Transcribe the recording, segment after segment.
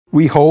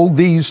We hold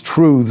these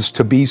truths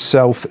to be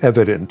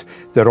self-evident,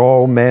 that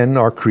all men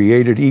are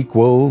created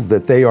equal,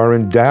 that they are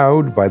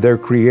endowed by their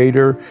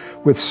Creator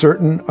with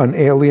certain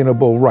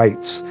unalienable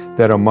rights,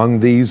 that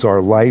among these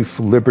are life,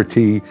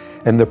 liberty,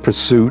 and the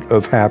pursuit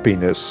of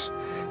happiness.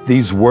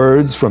 These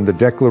words from the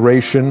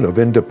Declaration of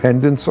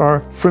Independence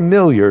are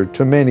familiar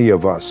to many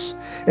of us,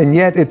 and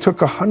yet it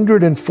took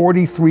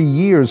 143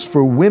 years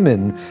for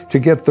women to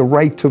get the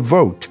right to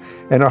vote,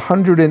 and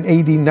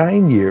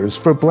 189 years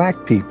for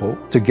Black people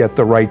to get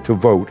the right to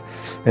vote.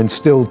 And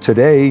still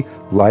today,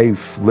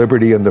 life,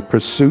 liberty, and the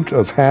pursuit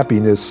of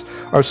happiness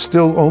are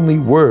still only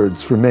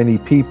words for many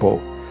people.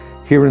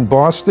 Here in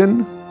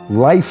Boston,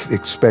 life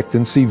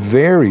expectancy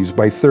varies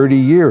by 30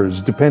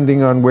 years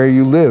depending on where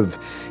you live.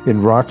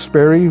 In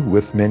Roxbury,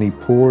 with many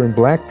poor and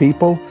Black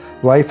people,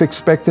 life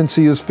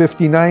expectancy is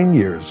 59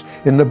 years.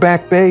 In the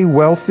Back Bay,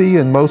 wealthy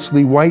and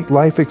mostly white,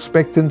 life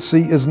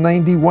expectancy is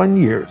 91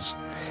 years.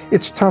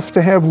 It's tough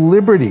to have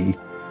liberty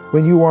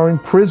when you are in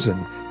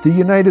prison. The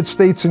United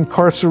States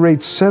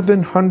incarcerates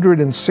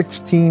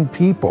 716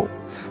 people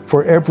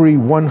for every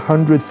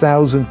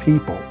 100,000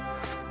 people.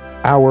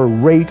 Our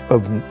rate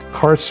of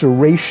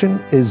incarceration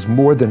is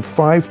more than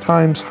 5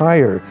 times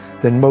higher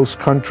than most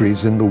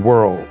countries in the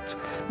world.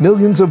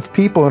 Millions of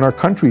people in our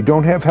country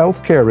don't have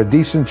health care, a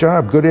decent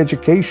job, good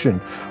education,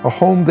 a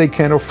home they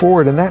can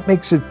afford, and that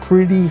makes it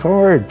pretty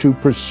hard to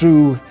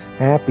pursue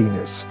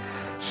happiness.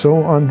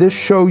 So on this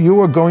show, you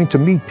are going to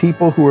meet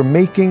people who are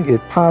making it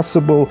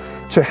possible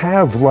to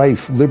have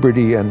life,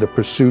 liberty, and the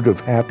pursuit of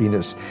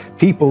happiness.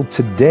 People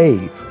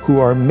today who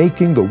are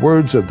making the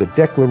words of the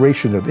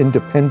Declaration of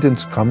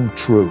Independence come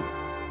true.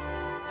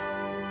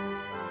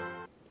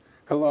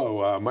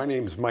 Hello, my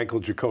name is Michael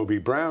Jacoby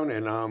Brown,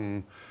 and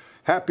I'm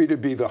happy to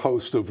be the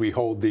host of We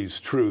Hold These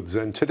Truths.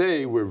 And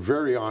today we're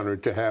very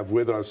honored to have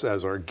with us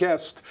as our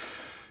guest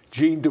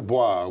Jeanne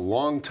DuBois,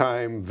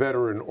 longtime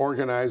veteran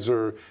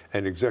organizer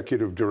and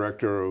executive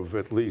director of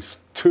at least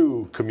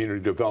 2 community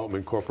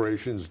development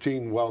corporations.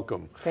 Jeanne,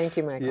 welcome. Thank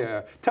you, Michael.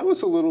 Yeah, tell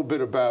us a little bit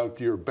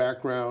about your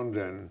background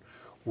and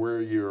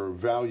where your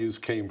values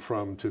came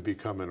from to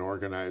become an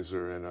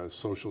organizer and a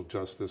social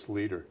justice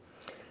leader.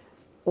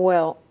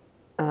 Well,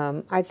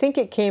 I think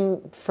it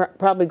came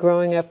probably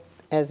growing up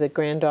as a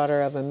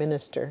granddaughter of a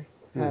minister,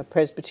 a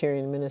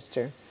Presbyterian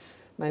minister.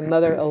 My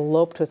mother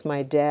eloped with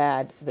my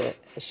dad.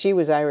 She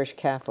was Irish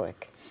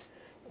Catholic,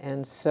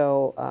 and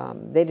so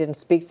they didn't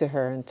speak to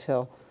her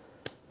until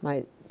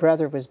my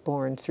brother was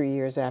born 3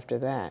 years after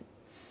that.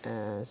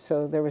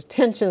 So there was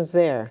tensions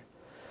there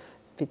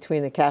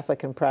between the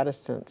Catholic and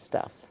Protestant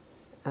stuff.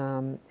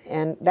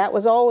 And that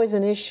was always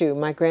an issue.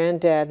 My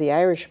granddad, the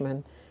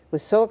Irishman,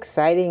 was so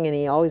exciting and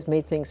he always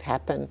made things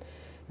happen.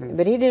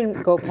 But he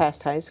didn't go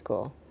past high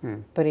school.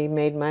 But he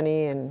made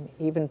money and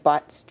even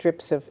bought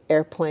strips of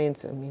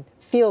airplanes, I mean,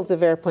 fields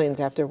of airplanes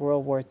after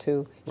World War II.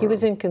 Wow. He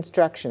was in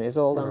construction, his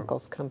old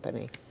uncle's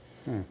company.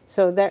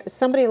 So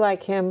somebody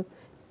like him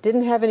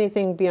didn't have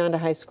anything beyond a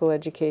high school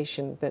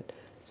education, but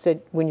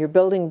said when you're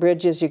building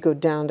bridges, you go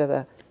down to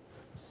the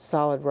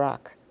solid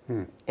rock.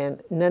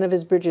 And none of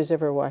his bridges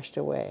ever washed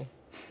away.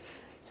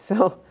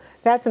 So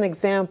that's an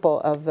example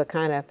of the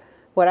kind of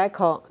what I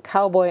call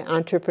cowboy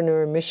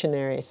entrepreneur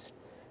missionaries.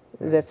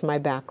 That's my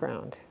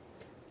background.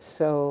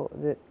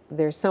 So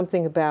there's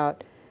something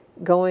about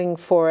going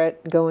for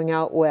it, going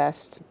out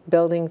west,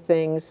 building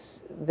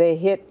things. They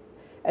hit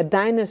a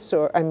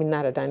dinosaur, I mean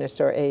not a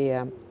dinosaur,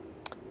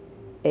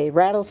 a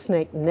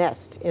rattlesnake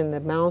nest in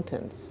the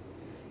mountains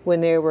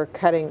when they were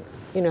cutting,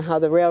 you know how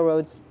the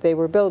railroads, they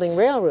were building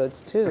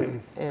railroads too.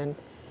 And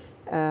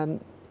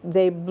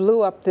they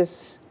blew up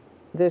this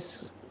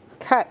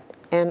cut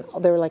and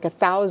there were like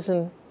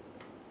 1,000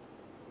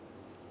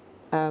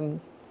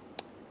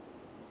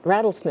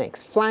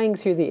 rattlesnakes flying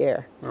through the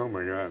air. Oh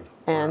my God.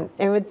 And, wow.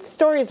 and with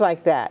stories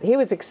like that, he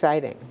was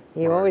exciting.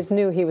 You always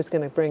knew he was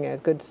going to bring a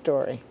good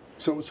story.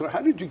 So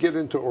how did you get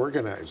into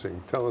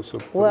organizing? Tell us a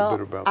little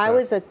bit about that. I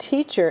was a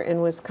teacher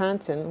in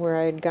Wisconsin where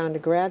I had gone to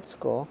grad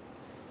school,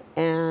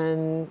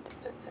 and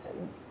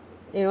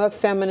you know, a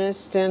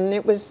feminist, and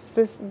it was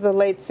the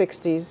late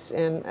 60s,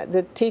 and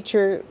the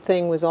teacher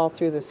thing was all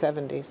through the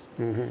 70s.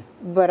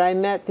 But I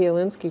met the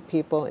Alinsky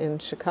people in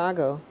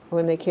Chicago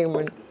when they came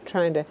and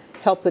trying to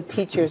help the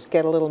teachers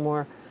get a little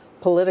more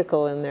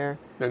political in their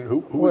And who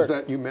was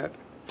that you met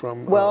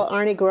from? Well,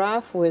 Arnie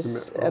Groff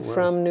was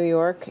from New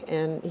York,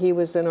 and he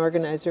was an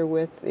organizer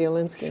with the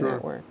Alinsky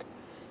Network.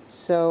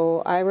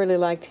 So I really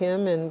liked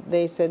him, and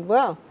they said,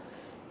 well,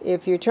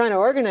 if you're trying to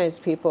organize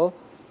people,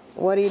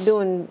 what are you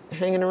doing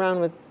hanging around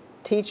with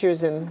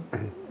teachers in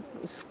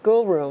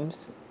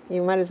schoolrooms?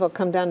 You might as well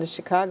come down to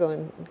Chicago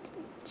and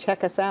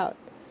check us out.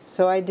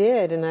 So I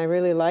did, and I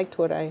really liked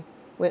what I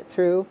went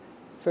through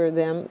for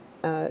them,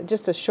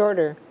 just a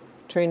shorter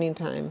training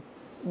time.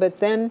 But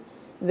then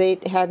they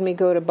had me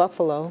go to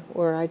Buffalo,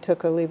 where I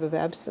took a leave of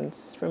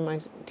absence from my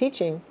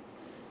teaching.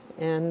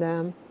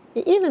 And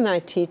even my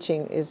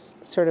teaching is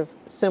sort of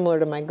similar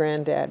to my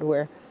granddad,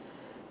 where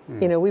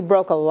you know, we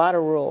broke a lot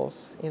of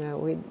rules. You know,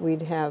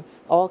 we'd have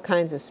all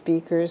kinds of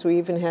speakers. We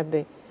even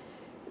had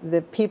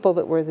the people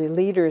that were the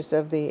leaders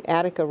of the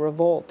Attica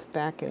Revolt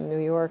back in New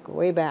York,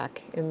 way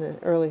back in the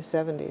early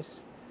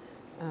 70s,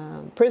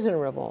 prison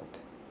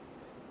revolt.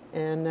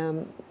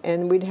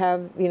 And we'd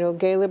have, you know,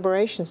 gay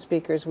liberation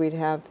speakers. We'd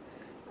have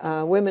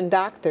women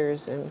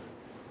doctors and,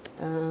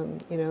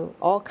 you know,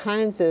 all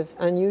kinds of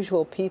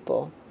unusual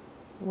people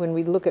when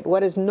we look at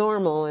what is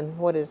normal and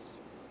what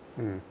is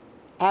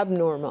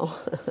abnormal.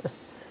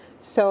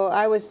 So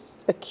I was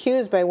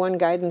accused by one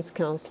guidance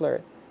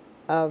counselor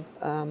of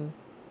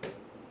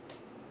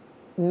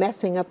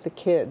messing up the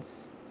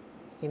kids.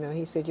 You know,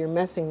 he said, "You're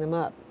messing them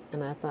up."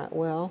 And I thought,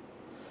 well,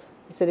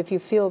 he said, if you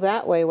feel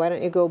that way, why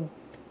don't you go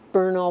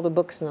burn all the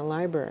books in the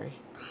library?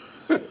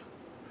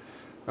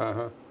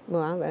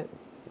 Well,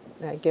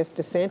 I guess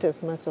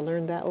DeSantis must have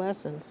learned that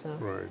lesson. So.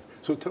 Right.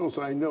 So tell us,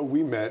 I know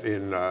we met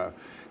in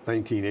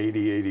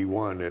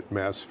 1980-81 at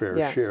Mass Fair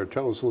Share.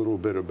 Tell us a little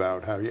bit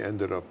about how you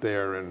ended up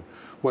there and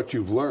what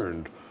you've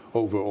learned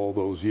over all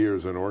those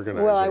years in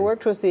organizing. Well, I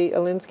worked with the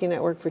Alinsky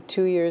Network for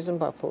 2 years in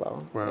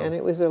Buffalo, wow. and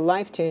it was a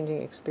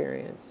life-changing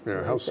experience.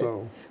 Yeah, how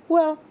so?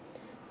 Well,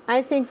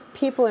 I think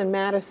people in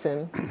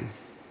Madison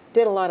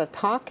did a lot of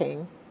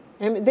talking.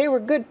 I mean, they were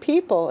good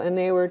people, and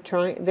they were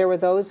trying. There were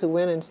those who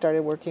went and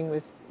started working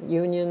with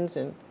unions,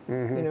 and you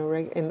know,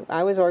 and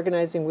I was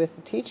organizing with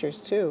the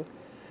teachers too,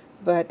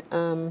 but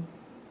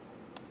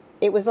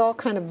it was all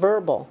kind of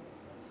verbal,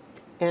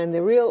 and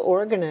the real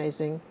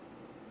organizing.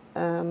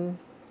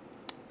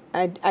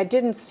 I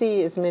didn't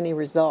see as many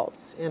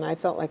results, and I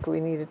felt like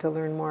we needed to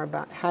learn more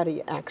about how do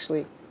you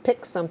actually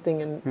pick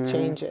something and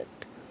change it.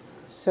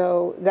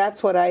 So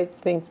that's what I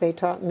think they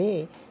taught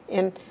me.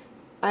 And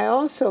I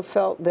also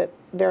felt that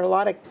there are a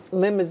lot of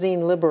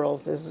limousine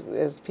liberals,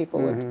 as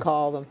people would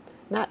call them.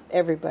 Not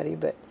everybody,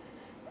 but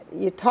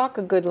you talk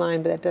a good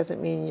line, but that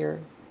doesn't mean you're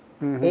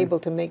able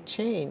to make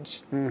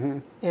change.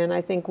 And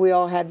I think we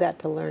all had that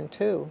to learn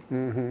too.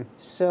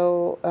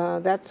 So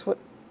that's what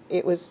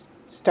it was,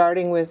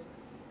 starting with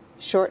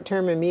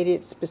short-term,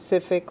 immediate,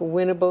 specific,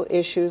 winnable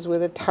issues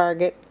with a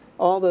target,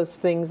 all those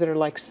things that are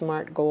like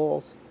SMART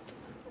goals.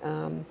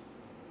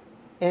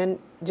 And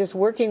just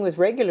working with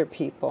regular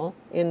people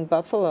in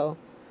Buffalo.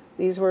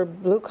 These were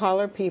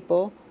blue-collar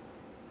people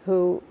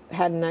who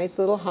had nice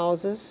little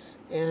houses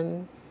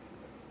and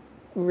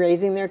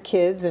raising their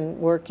kids and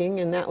working,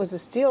 and that was a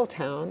steel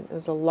town. It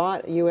was a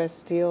lot, U.S.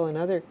 Steel and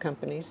other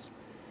companies.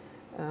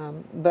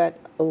 But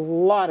a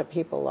lot of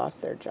people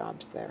lost their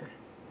jobs there.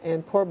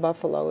 And poor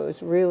Buffalo, it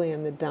was really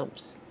in the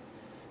dumps.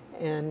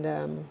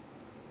 And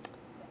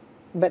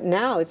but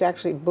now it's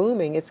actually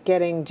booming. It's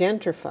getting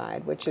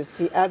gentrified, which is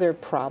the other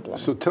problem.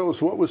 So tell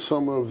us, what was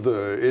some of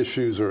the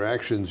issues or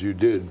actions you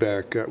did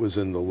back, that was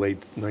in the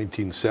late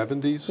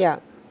 1970s? Yeah,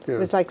 it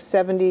was like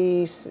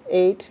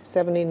 78,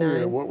 79.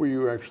 Yeah, what were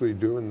you actually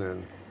doing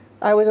then?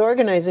 I was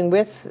organizing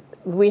with,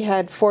 we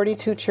had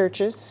 42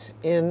 churches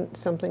in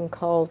something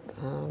called,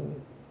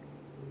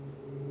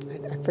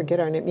 I forget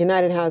our name,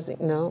 United Housing,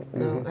 no,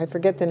 I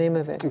forget the name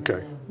of it.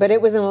 Okay. But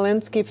it was an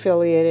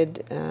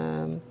Alinsky-affiliated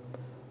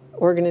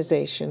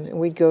organization, and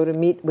we'd go to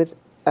meet with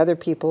other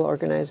people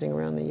organizing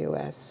around the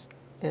U.S.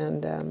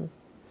 And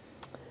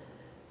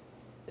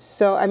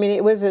so, I mean,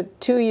 it was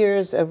 2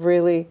 years of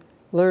really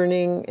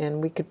learning,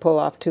 and we could pull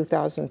off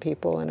 2,000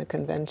 people in a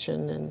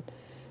convention and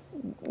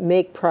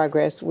make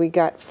progress. We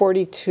got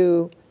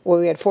 42, well,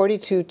 we had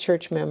 42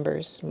 church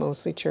members,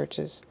 mostly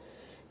churches,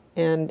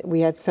 and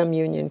we had some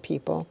union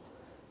people.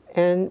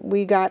 And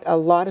we got a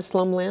lot of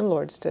slum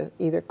landlords to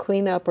either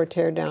clean up or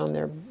tear down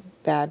their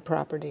bad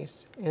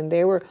properties. And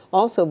they were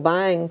also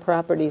buying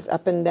properties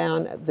up and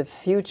down the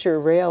future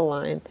rail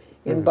line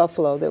in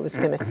Buffalo that was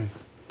going to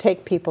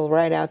take people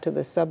right out to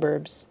the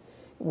suburbs,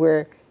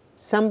 where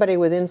somebody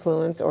with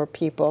influence or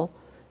people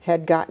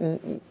had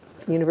gotten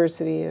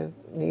University of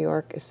New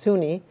York,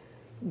 SUNY,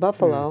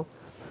 Buffalo,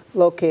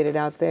 located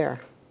out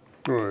there.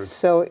 Right.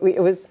 So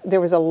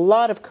there was a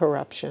lot of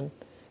corruption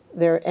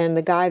there, and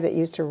the guy that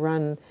used to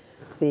run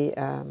the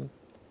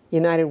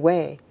United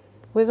Way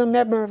was a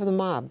member of the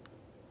mob.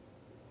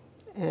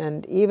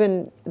 And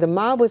even the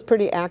mob was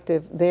pretty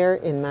active there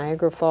in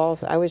Niagara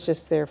Falls. I was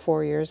just there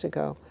 4 years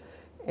ago,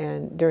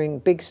 and during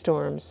big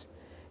storms.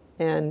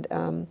 And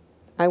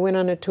I went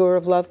on a tour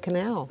of Love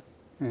Canal,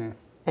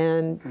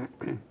 and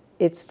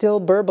it's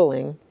still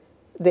burbling.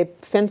 They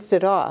fenced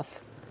it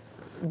off,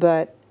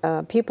 but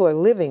people are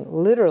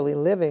literally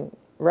living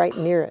right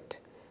near it.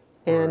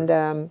 And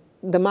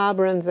the mob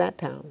runs that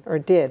town, or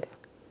did.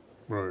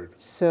 Right.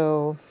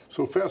 So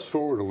fast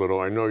forward a little.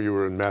 I know you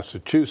were in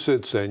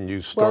Massachusetts and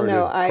you started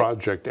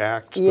Project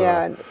ACT.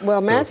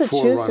 Massachusetts, the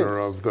forerunner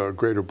of the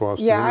Greater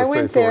Boston I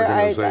went Interfaith there.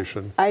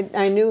 Organization.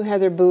 I knew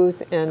Heather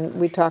Booth, and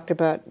we talked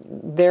about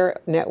their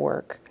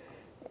network.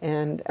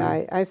 And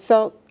I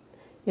felt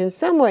in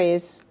some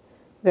ways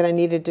that I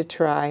needed to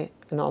try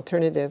an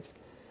alternative.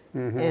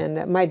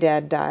 And my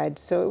dad died,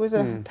 so it was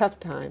a tough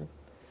time.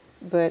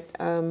 But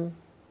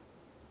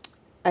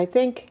I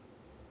think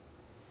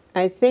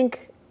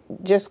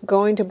just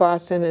going to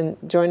Boston and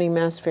joining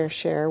Mass Fair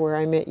Share, where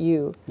I met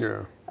you,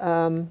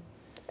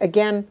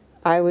 again,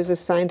 I was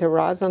assigned to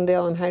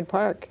Rosendale and Hyde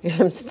Park,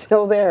 and I'm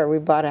still there. We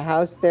bought a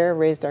house there,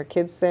 raised our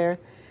kids there.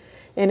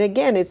 And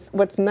again,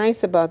 what's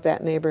nice about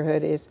that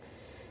neighborhood is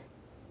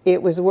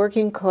it was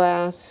working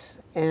class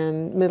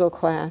and middle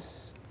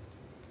class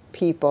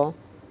people,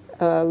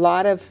 a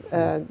lot of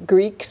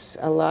Greeks,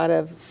 a lot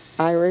of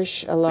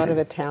Irish, a lot of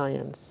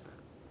Italians.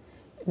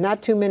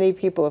 Not too many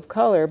people of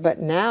color, but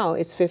now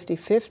it's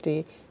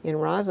 50-50 in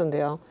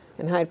Rosendale,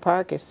 and Hyde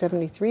Park is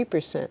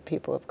 73%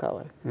 people of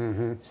color.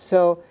 Mm-hmm.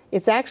 So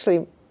it's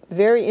actually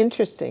very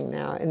interesting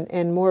now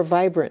and more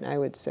vibrant, I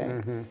would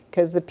say,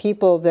 because the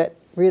people that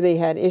really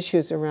had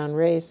issues around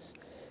race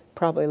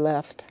probably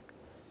left,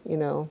 you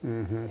know,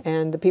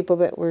 and the people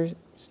that were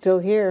still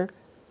here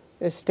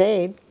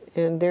stayed,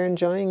 and they're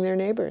enjoying their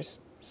neighbors.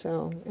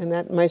 So, and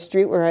that my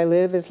street where I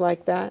live is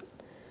like that,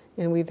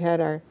 and we'll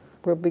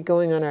be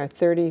going on our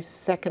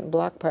 32nd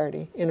block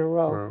party in a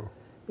row. Wow.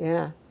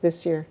 Yeah,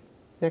 this year,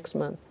 next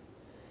month.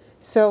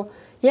 So,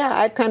 yeah,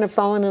 I've kind of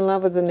fallen in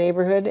love with the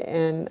neighborhood,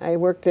 and I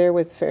worked there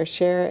with Fair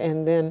Share,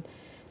 and then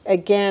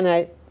again,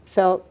 I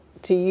felt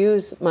to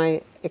use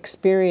my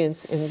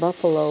experience in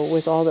Buffalo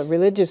with all the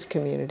religious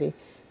community.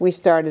 We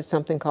started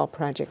something called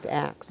Project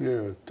ACTS,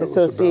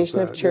 Association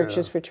of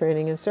Churches for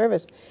Training and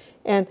Service.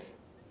 And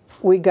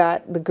we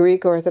got the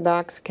Greek,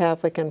 Orthodox,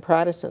 Catholic, and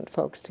Protestant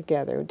folks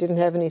together. We didn't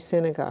have any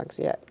synagogues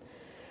yet.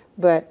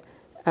 But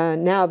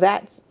now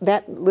that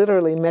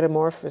literally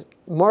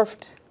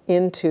morphed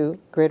into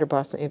Greater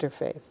Boston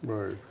Interfaith.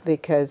 Right.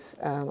 Because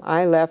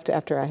I left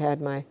after I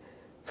had my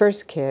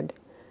first kid,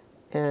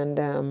 and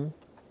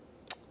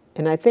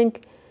I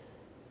think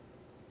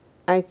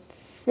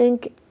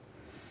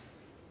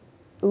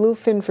Lou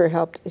Finfer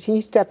helped. He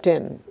stepped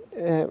in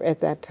at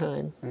that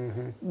time.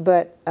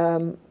 But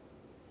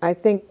I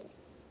think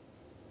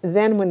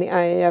then when the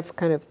IAF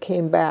kind of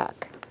came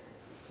back,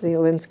 the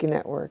Alinsky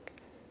Network,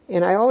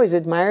 and I always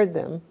admired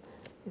them,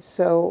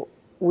 so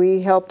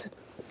we helped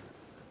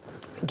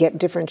get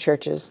different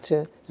churches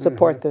to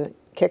support the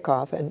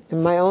kickoff. And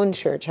in my own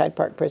church, Hyde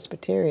Park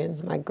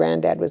Presbyterian, my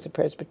granddad was a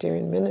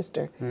Presbyterian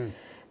minister.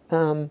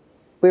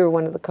 We were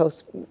one of the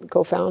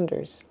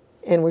co-founders,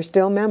 and we're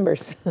still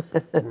members.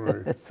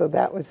 Right. So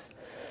that was,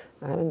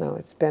 I don't know,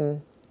 it's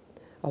been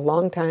a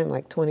long time,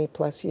 like 20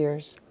 plus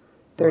years,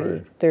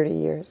 30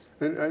 years.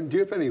 And do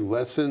you have any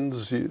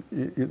lessons you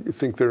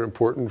think they're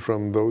important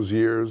from those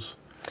years?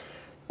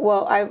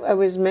 Well, I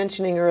was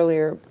mentioning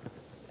earlier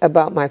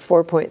about my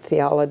 4-point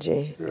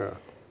theology. Yeah.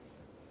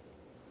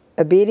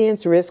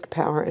 Obedience, risk,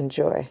 power, and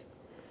joy.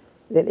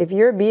 That if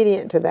you're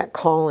obedient to that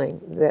calling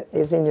that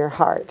is in your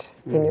heart,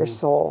 in your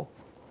soul,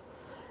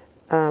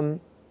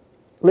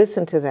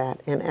 listen to that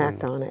and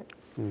act on it.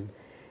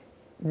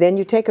 Then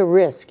you take a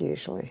risk,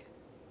 usually,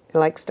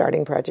 like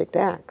starting Project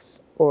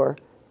ACTS or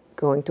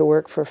going to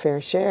work for Fair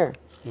Share.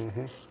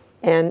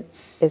 And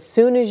as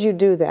soon as you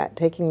do that,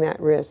 taking that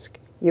risk,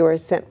 you are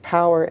sent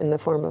power in the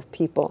form of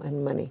people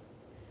and money.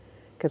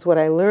 Because what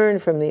I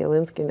learned from the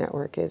Alinsky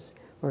Network is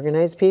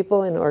organized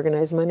people and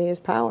organized money is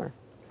power.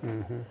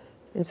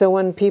 And so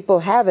when people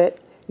have it,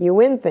 you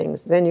win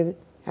things, then you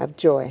have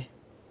joy.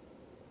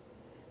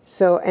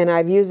 So, and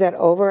I've used that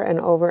over and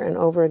over and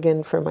over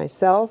again for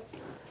myself.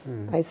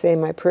 I say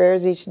my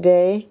prayers each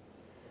day.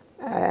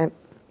 You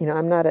know,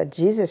 I'm not a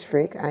Jesus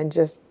freak. I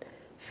just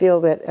feel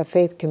that a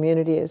faith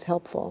community is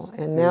helpful.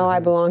 And now I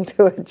belong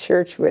to a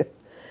church with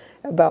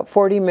about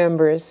 40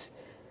 members,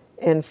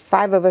 and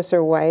 5 of us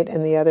are white,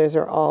 and the others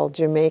are all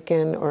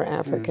Jamaican or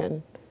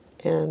African.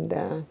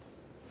 And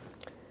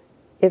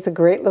it's a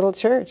great little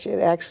church. It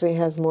actually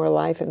has more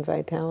life and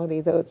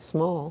vitality, though it's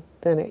small,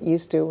 than it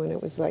used to when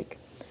it was like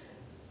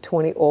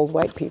 20 old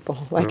white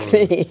people like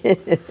me.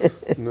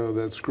 No,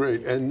 that's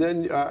great. And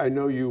then I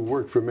know you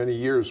worked for many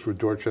years for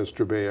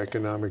Dorchester Bay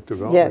Economic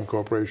Development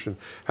Corporation.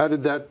 How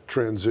did that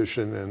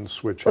transition and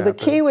switch happen? Well, the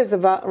key was the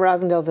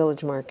Rosendale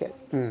Village Market.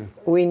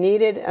 We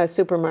needed a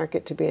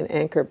supermarket to be an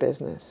anchor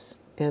business.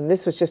 And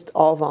this was just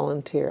all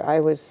volunteer.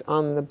 I was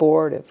on the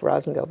board of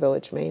Rosendale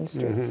Village Main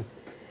Street.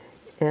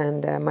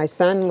 And my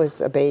son was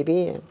a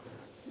baby, and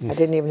I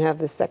didn't even have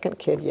the second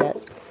kid yet.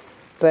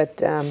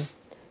 But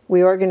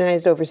we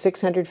organized over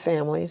 600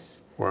 families.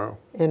 Wow.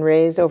 And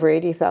raised over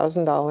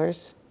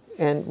 $80,000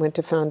 and went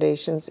to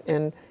foundations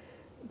and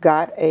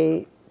got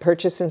a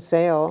purchase and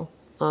sale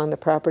on the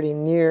property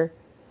near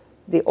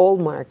the old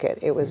market.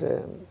 It was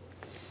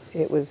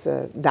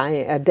a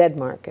dead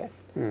market.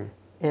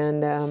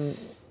 And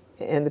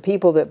the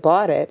people that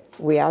bought it,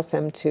 we asked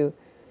them to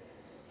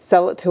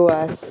sell it to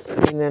us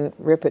and then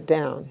rip it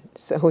down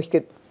so we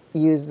could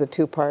use the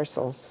 2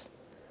 parcels.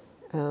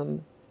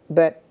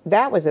 But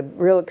that was a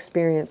real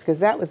experience, because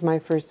that was my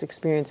first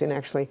experience in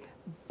actually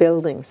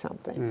building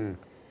something.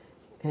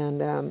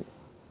 And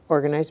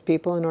organized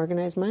people and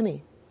organized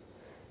money.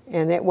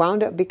 And it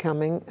wound up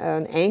becoming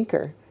an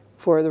anchor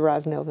for the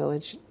Rosendale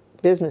Village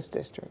Business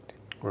District.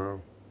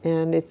 Wow.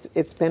 And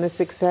it's been a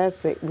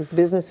success. It was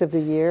Business of the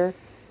Year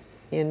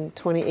in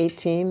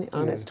 2018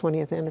 on its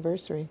 20th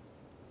anniversary.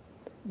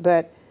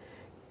 But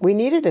we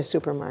needed a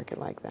supermarket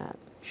like that.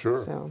 Sure.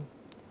 So,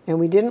 And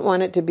we didn't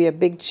want it to be a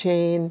big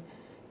chain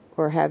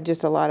or have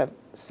just a lot of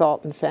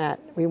salt and fat.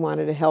 We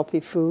wanted a healthy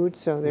food,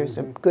 so there's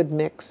a good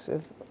mix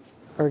of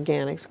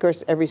organics. Of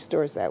course, every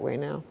store is that way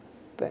now,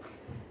 but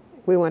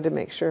we wanted to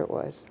make sure it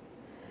was.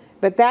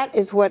 But that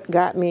is what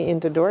got me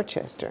into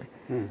Dorchester.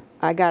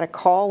 I got a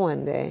call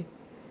one day,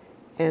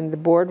 and the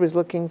board was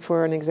looking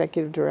for an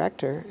executive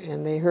director,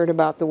 and they heard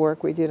about the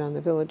work we did on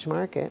the village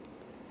market.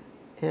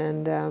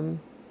 And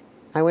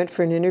I went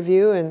for an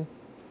interview, and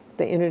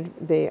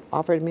they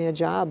offered me a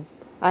job.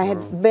 I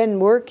had been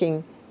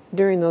working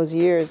during those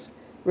years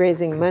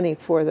raising money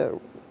for the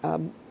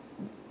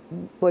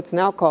what's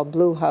now called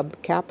Blue Hub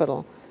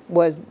Capital,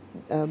 was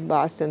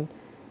Boston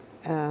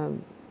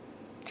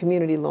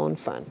Community Loan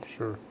Fund.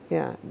 Sure.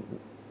 Yeah.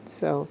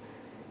 So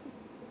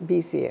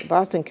BCA,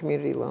 Boston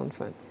Community Loan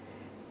Fund.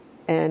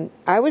 And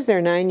I was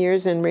there 9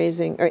 years and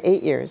raising, or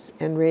 8 years,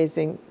 and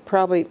raising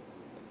probably,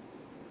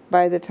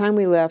 by the time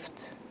we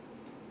left,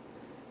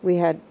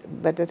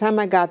 by the time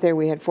I got there,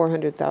 we had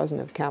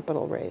 $400,000 of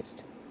capital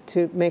raised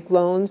to make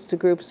loans to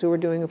groups who were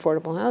doing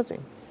affordable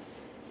housing.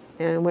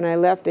 And when I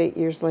left 8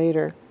 years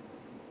later,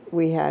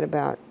 we had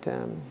about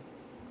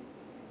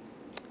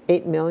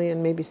 $8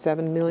 million, maybe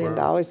 $7 million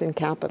in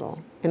capital,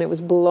 and it was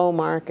below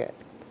market.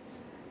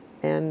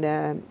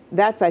 And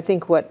that's, I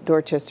think, what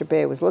Dorchester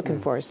Bay was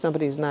looking for, is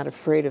somebody who's not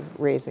afraid of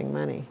raising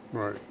money.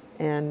 Right.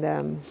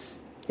 And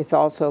it's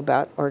also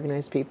about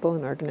organized people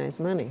and organized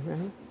money,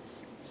 right?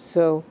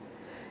 So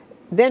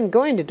then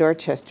going to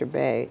Dorchester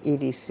Bay,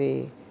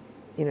 EDC,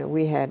 you know,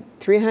 we had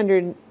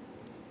 300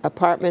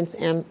 apartments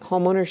and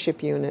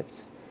homeownership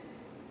units.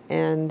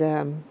 And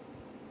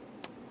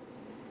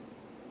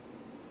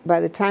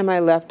by the time I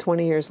left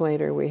 20 years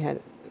later, we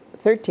had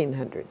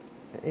 1,300.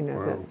 You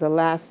know, the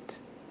last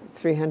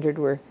 300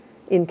 were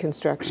in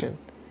construction.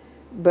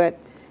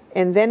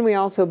 And then we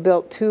also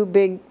built 2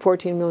 big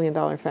 $14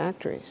 million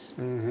factories.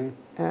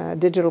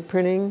 Digital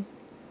printing,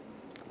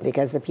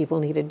 because the people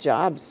needed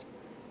jobs.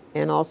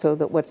 And also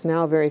what's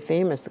now very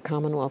famous, the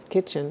Commonwealth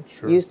Kitchen,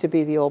 used to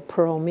be the old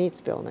Pearl Meats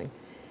building.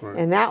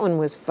 And that one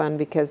was fun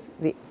because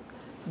the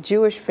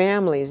Jewish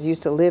families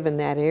used to live in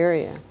that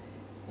area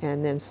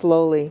and then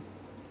slowly,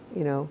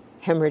 you know,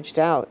 hemorrhaged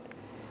out.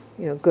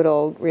 You know, good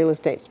old real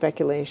estate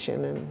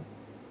speculation and,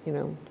 you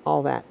know,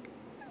 all that.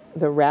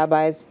 The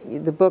rabbis,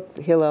 the book,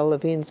 Hillel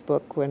Levine's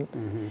book,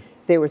 when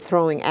they were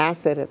throwing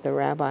acid at the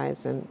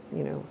rabbis and,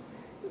 you know,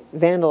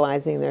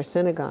 vandalizing their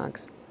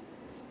synagogues.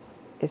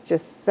 It's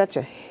just such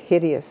a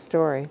hideous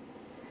story.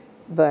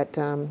 But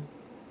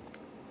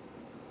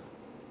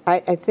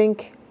I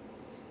think,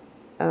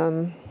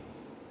 I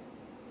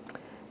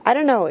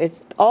don't know,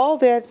 it's all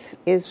that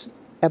is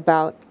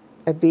about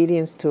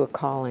obedience to a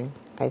calling,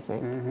 I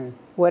think.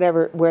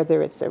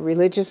 Whether it's a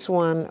religious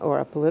one or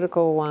a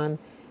political one,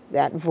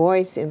 that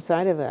voice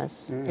inside of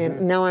us. And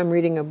now I'm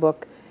reading a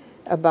book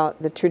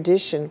about the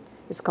tradition.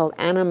 It's called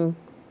Anam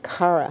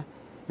Cara,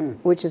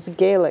 which is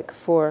Gaelic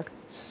for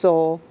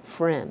soul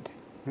friend.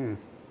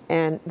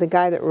 And the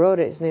guy that wrote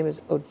it, his name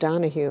is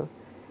O'Donoghue.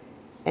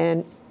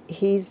 And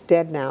he's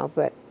dead now,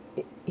 but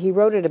he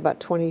wrote it about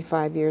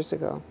 25 years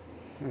ago.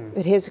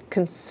 But his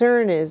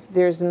concern is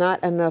there's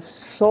not enough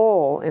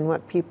soul in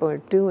what people are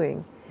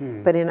doing.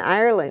 But in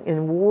Ireland,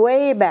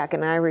 way back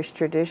in Irish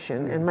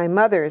tradition, and my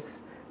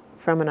mother's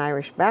from an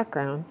Irish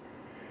background,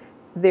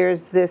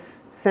 there's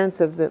this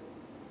sense of the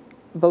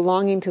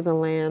belonging to the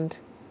land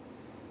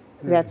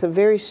that's a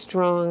very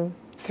strong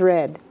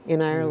thread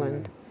in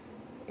Ireland.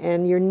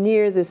 And you're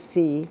near the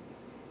sea,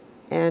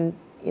 and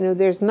you know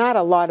there's not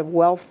a lot of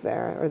wealth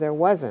there, or there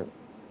wasn't.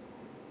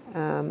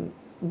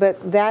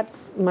 But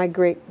that's my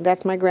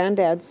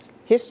granddad's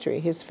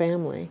history. His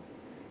family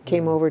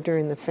came over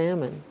during the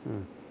famine.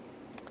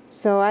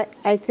 So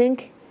I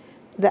think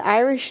the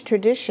Irish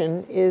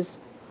tradition is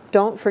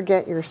don't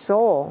forget your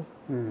soul.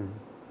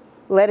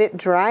 Let it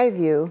drive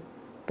you,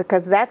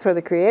 because that's where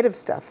the creative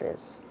stuff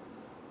is.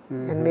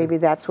 And maybe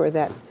that's where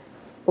that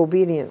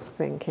obedience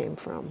thing came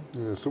from.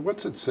 Yeah, so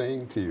what's it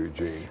saying to you,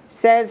 Jeanne?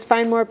 Says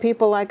find more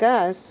people like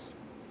us.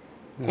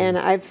 And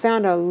I've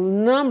found a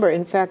number.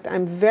 In fact,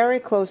 I'm very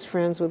close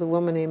friends with a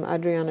woman named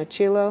Adriana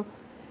Cillo.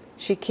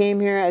 She came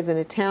here as an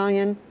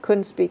Italian,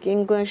 couldn't speak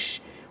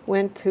English,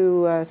 went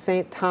to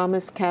St.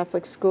 Thomas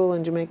Catholic School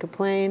in Jamaica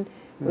Plain,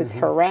 was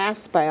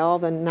harassed by all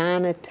the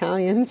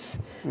non-Italians,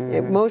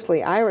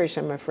 mostly Irish,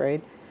 I'm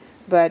afraid.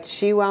 But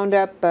she wound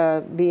up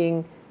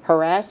being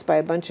harassed by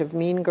a bunch of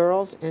mean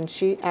girls, and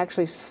she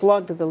actually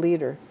slugged the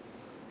leader.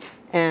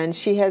 And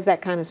she has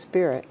that kind of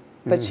spirit.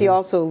 But she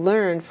also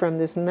learned from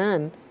this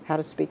nun how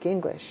to speak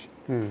English.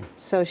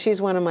 So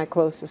she's one of my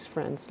closest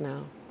friends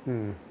now.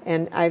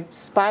 And I've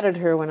spotted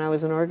her when I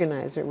was an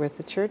organizer with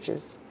the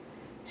churches.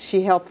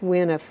 She helped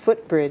win a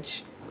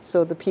footbridge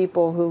so the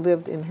people who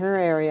lived in her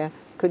area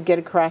could get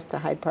across to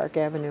Hyde Park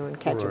Avenue and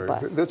catch a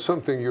bus. That's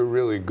something you're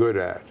really good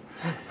at,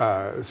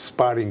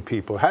 spotting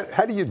people.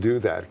 How do you do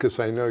that? Because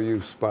I know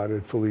you've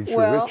spotted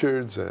Felicia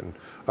Richards and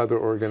other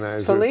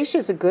organizers.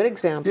 Felicia's a good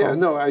example. Yeah,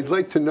 no, I'd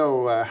like to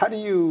know, how do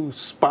you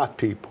spot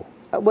people?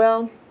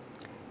 Well,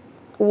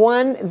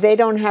 one, they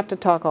don't have to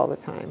talk all the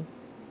time.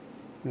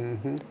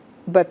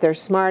 but they're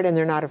smart and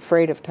they're not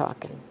afraid of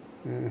talking.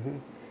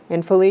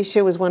 And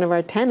Felicia was one of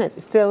our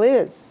tenants, still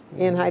is,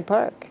 in Hyde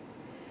Park.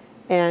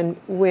 And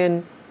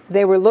when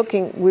they were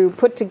looking, we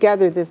put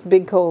together this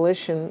big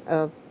coalition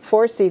of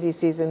 4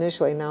 CDCs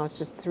initially. Now it's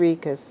just 3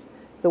 because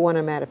the one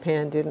in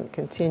Mattapan didn't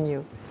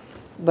continue.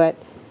 But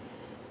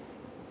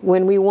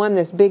when we won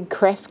this big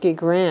Kresge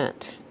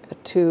grant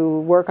to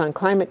work on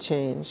climate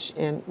change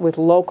and with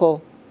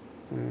local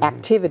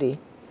activity,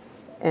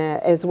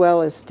 as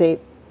well as state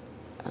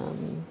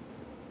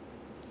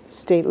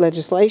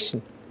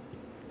legislation,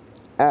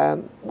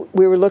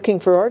 we were looking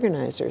for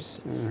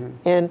organizers.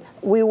 And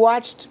we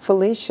watched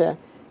Felicia.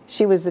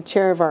 She was the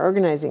chair of our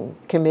organizing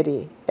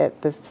committee at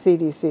the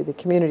CDC, the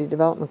Community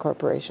Development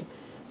Corporation.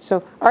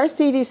 So our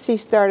CDC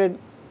started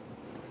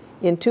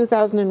in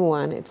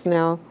 2001. It's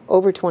now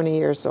over 20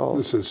 years old.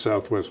 This is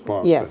Southwest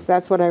Boston. Yes,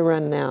 that's what I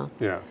run now.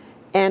 Yeah.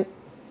 And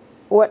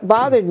what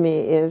bothered me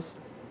is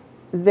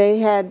they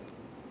had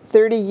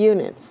 30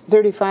 units,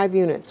 35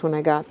 units when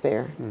I got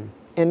there.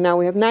 And now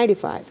we have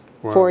 95,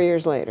 4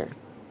 years later.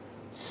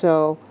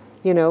 So,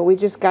 you know, we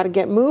just got to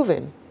get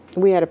moving.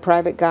 We had a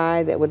private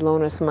guy that would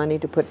loan us money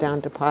to put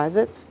down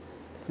deposits.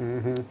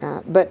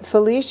 But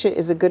Felicia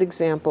is a good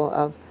example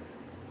of,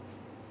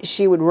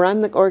 she would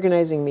run the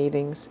organizing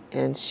meetings,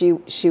 and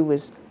she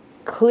was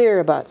clear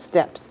about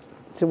steps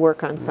to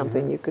work on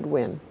something you could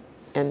win.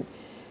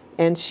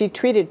 And she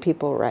treated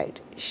people right.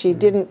 She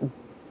didn't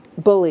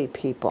bully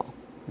people.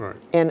 Right.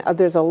 And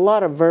there's a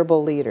lot of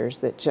verbal leaders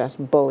that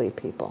just bully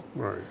people.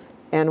 Right.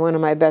 And one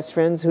of my best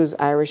friends, who's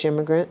Irish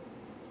immigrant,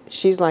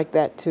 she's like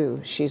that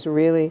too. She's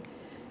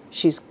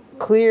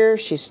clear,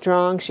 she's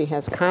strong, she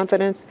has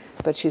confidence,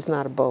 but she's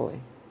not a bully.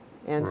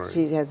 And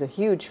she has a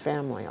huge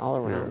family all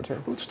around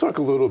her. Let's talk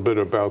a little bit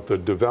about the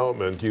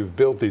development. You've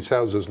built these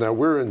houses. Now,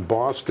 we're in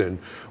Boston,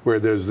 where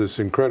there's this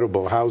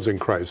incredible housing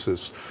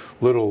crisis.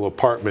 Little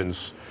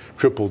apartments,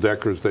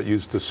 triple-deckers that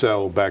used to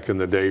sell back in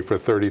the day for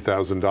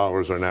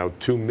 $30,000 are now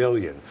 $2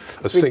 million.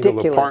 It's a single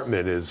ridiculous.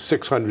 apartment is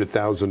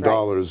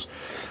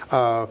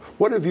 $600,000.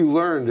 What have you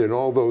learned in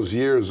all those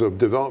years of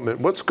development?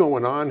 What's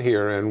going on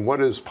here, and what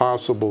is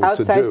possible to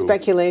do? Outside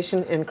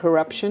speculation and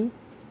corruption,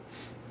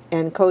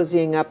 and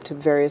cozying up to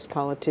various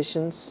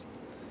politicians.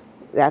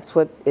 That's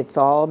what it's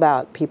all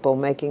about, people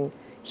making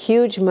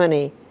huge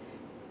money.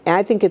 And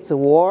I think it's a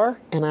war,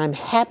 and I'm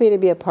happy to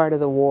be a part of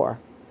the war.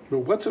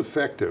 Well, what's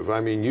effective? I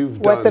mean, you've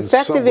What's done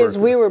effective some is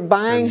we were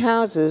buying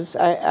houses.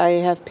 I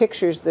have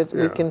pictures that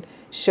we can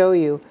show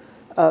you.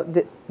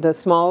 The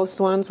smallest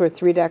ones were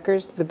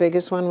 3-deckers. The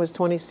biggest one was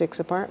 26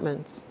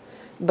 apartments.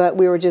 But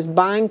we were just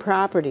buying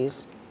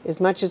properties as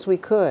much as we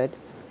could,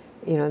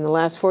 you know, in the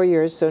last 4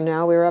 years. So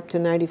now we're up to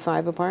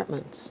 95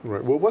 apartments.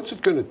 Right. Well, what's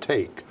it going to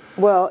take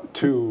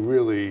to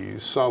really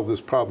solve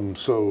this problem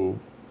so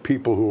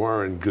people who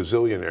aren't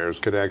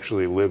gazillionaires could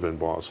actually live in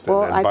Boston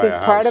and buy a house? I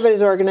think part of it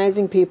is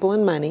organizing people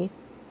and money.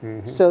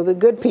 So the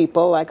good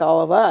people, like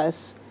all of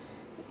us,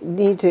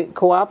 need to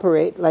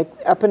cooperate. Like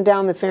up and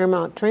down the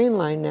Fairmount train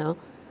line now,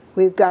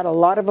 we've got a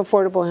lot of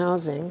affordable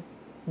housing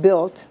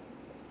built,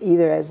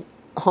 either as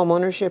home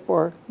ownership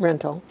or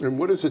rental. And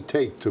what does it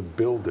take to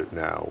build it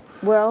now?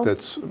 Well,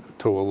 that's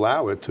to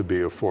allow it to be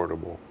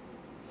affordable.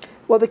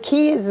 Well, the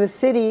key is the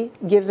city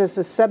gives us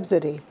a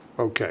subsidy.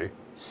 Okay.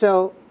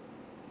 So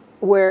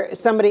where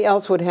somebody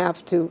else would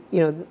have to, you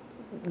know,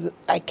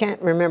 I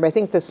can't remember. I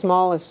think the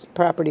smallest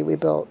property we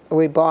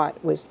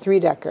bought was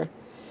 3-decker,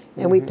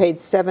 and we paid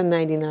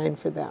 $799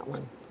 for that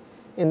one.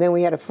 And then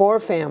we had a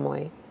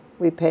 4-family.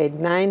 We paid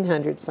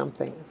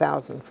 $900-something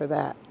thousand for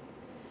that.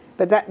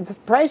 But the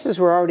prices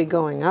were already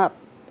going up,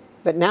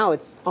 but now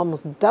it's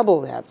almost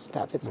double that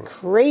stuff. It's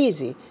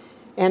crazy.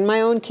 And my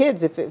own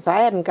kids, if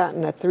I hadn't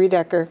gotten a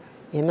 3-decker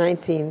in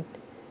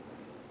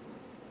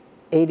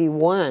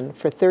 1981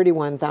 for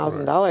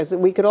 $31,000,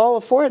 we could all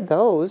afford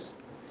those.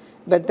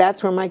 But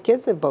that's where my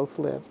kids have both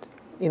lived,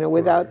 you know,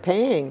 without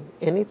paying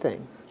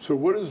anything. So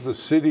what does the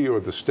city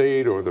or the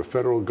state or the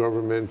federal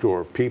government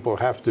or people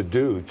have to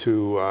do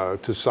to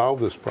solve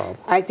this problem?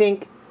 I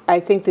think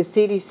the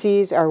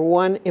CDCs are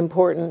one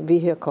important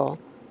vehicle,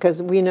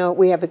 because we know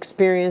we have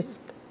experience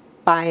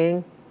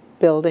buying,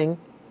 building,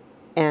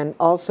 and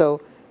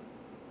also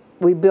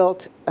we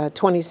built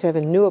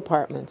 27 new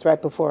apartments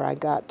right before I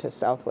got to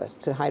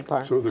Southwest, to Hyde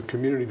Park. So the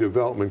community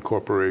development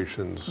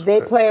corporations,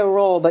 they play a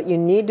role, but you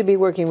need to be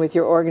working with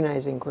your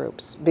organizing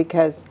groups,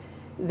 because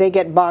they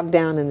get bogged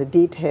down in the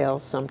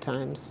details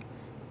sometimes,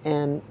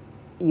 and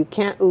you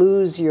can't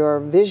lose your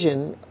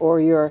vision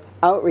or your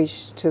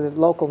outreach to the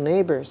local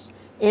neighbors.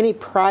 Any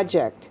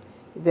project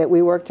that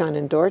we worked on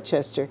in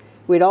Dorchester,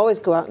 we'd always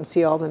go out and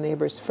see all the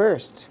neighbors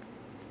first.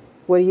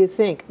 What do you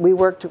think? We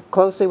worked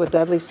closely with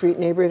Dudley Street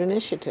Neighborhood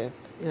Initiative,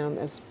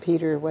 as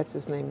Peter, what's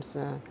his name's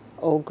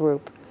old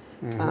group.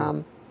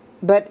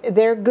 But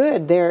they're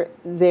good.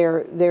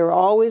 They're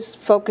always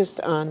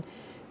focused on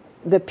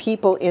the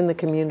people in the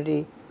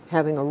community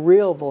having a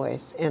real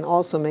voice, and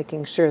also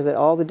making sure that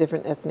all the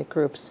different ethnic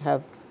groups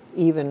have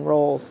even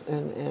roles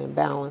and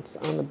balance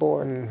on the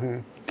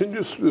board. Can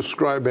you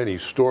describe any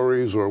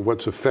stories or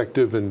what's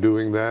effective in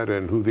doing that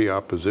and who the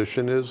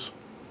opposition is?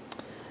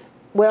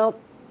 Well,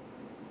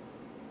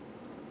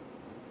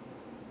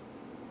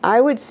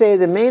 I would say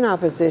the main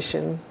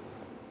opposition,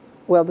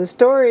 well, the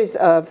stories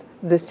of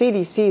the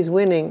CDC's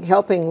winning,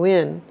 helping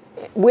win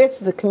with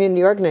the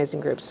community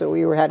organizing groups. So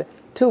we had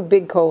 2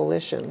 big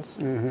coalitions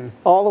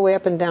all the way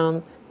up and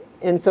down.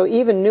 And so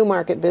even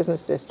Newmarket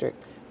Business District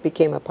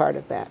became a part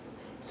of that.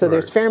 So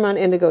there's Fairmount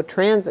Indigo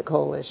Transit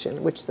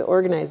Coalition, which the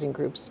organizing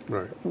groups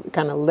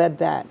kind of led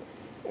that.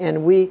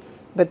 And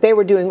but they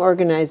were doing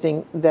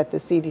organizing that the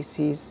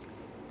CDC's,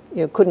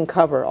 couldn't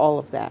cover all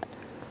of that.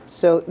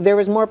 So there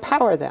was more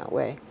power that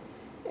way.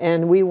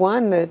 And we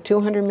won the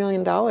 $200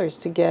 million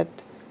to get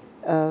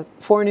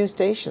 4 new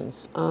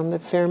stations on the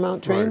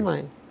Fairmount train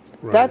line.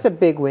 That's a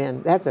big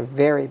win. That's a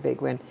very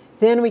big win.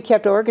 Then we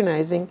kept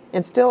organizing,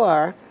 and still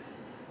are.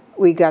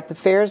 We got the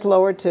fares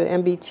lowered to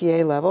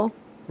MBTA level.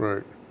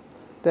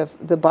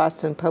 The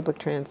Boston Public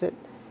Transit.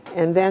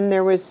 And then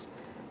there was,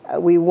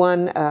 we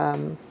won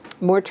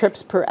more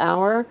trips per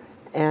hour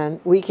and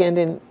weekend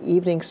and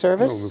evening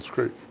service. Oh, that's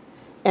great.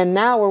 And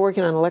now we're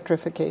working on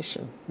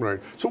electrification.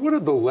 So what are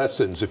the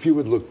lessons, if you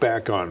would look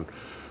back on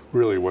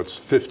really what's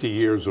 50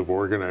 years of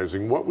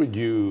organizing, what would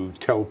you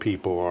tell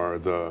people are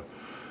the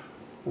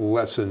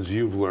lessons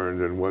you've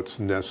learned and what's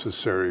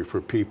necessary for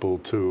people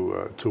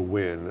to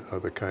win,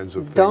 the kinds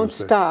of things? Don't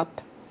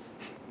stop,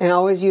 and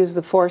always use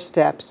the 4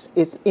 steps.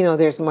 It's,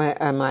 there's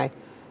my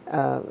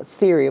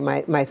theory,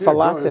 my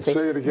philosophy. Go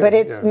ahead, say it again. But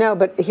it's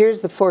but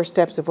here's the 4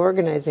 steps of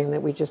organizing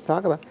that we just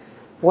talked about.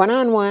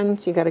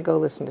 One-on-ones, you got to go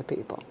listen to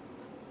people.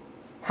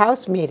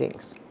 House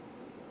meetings,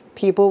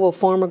 people will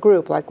form a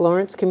group like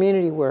Lawrence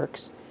Community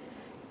Works.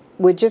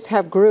 Would just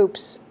have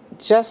groups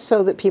just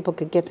so that people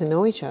could get to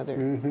know each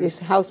other. These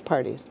house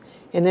parties,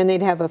 and then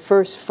they'd have a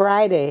first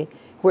Friday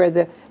where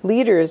the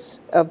leaders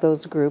of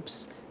those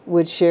groups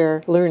would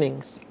share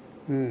learnings.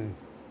 And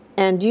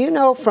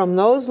from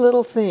those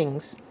little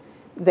things,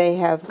 they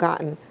have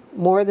gotten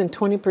more than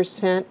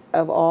 20%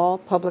 of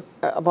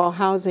all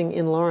housing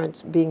in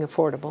Lawrence being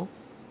affordable.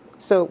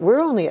 So we're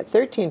only at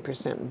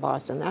 13% in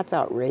Boston. That's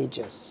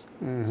outrageous.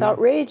 It's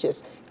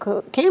outrageous.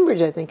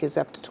 Cambridge, I think, is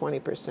up to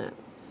 20%.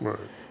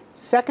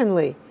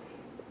 Secondly,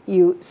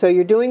 so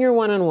you're doing your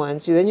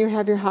one-on-ones, then you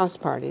have your house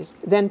parties.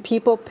 Then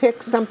people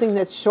pick something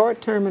that's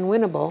short-term and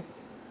winnable,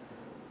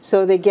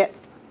 so they get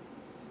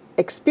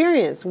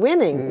experience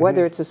winning,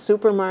 whether it's a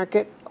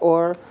supermarket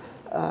or,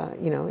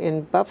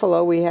 in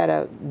Buffalo we had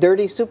a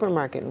dirty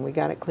supermarket and we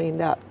got it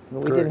cleaned up.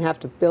 We didn't have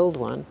to build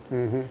one.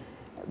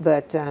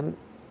 But,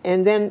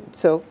 and then,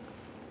 so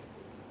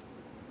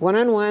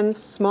one-on-ones,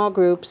 small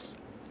groups,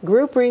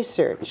 group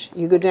research.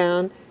 You go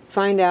down,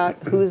 find out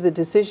who's the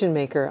decision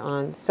maker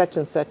on such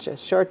and such a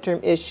short-term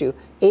issue,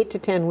 8 to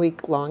 10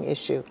 week long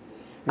issue.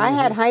 I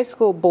had high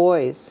school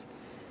boys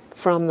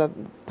from the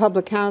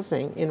public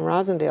housing in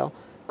Rosendale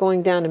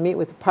going down to meet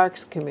with the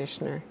Parks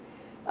Commissioner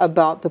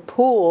about the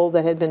pool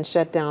that had been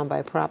shut down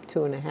by Prop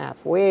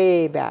 2.5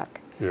 way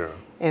back.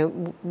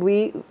 And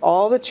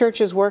all the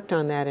churches worked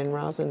on that in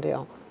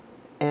Rosendale,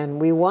 and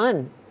we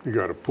won. You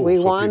got a pool. We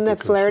won the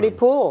Flaherty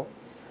pool.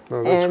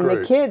 Oh, that's and great.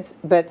 The kids,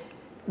 but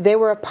they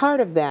were a part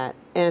of that.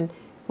 And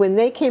when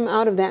they came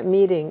out of that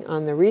meeting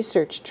on the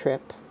research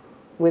trip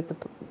with the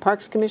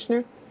Parks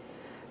Commissioner,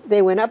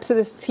 they went up to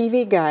this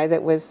TV guy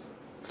that was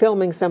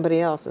filming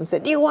somebody else and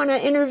said, "Do you want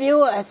to interview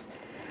us?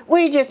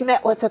 We just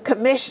met with the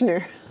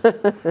commissioner."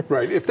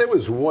 If there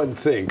was one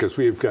thing, because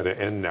we've got to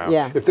end now,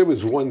 if there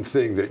was one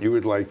thing that you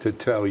would like to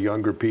tell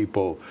younger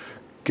people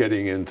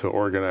getting into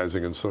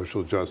organizing and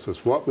social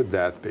justice, what would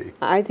that be?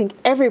 I think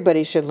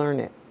everybody should learn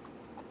it.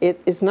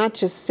 It's not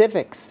just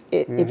civics.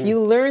 If you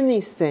learn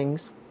these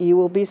things, you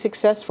will be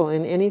successful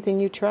in anything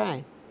you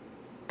try.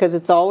 Because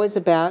it's always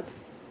about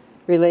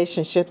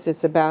relationships.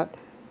 It's about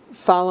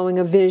following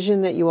a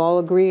vision that you all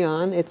agree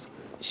on. It's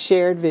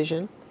shared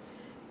vision.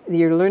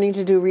 You're learning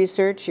to do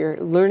research. You're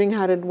learning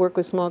how to work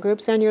with small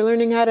groups. And you're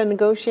learning how to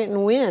negotiate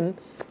and win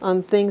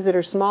on things that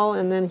are small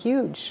and then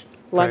huge,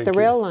 like the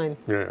rail line.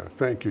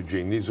 Thank you,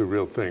 Jeanne. These are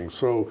real things.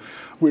 So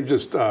we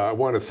just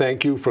want to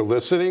thank you for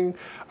listening.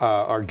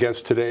 Our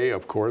guest today,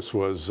 of course,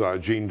 was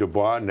Jeanne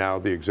DuBois, now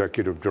the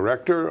Executive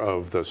Director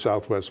of the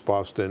Southwest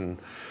Boston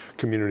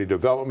Community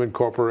Development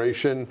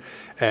Corporation.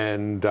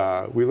 And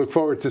we look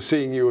forward to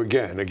seeing you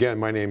again. Again,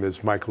 my name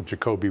is Michael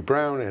Jacoby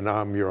Brown, and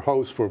I'm your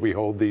host for We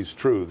Hold These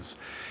Truths.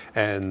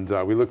 And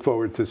we look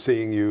forward to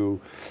seeing you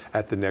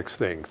at the next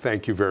thing.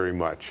 Thank you very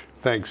much.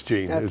 Thanks,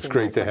 Jeanne. Okay, it's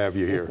great Michael. to have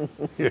you here.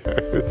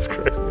 It's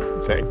great.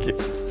 Thank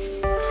you.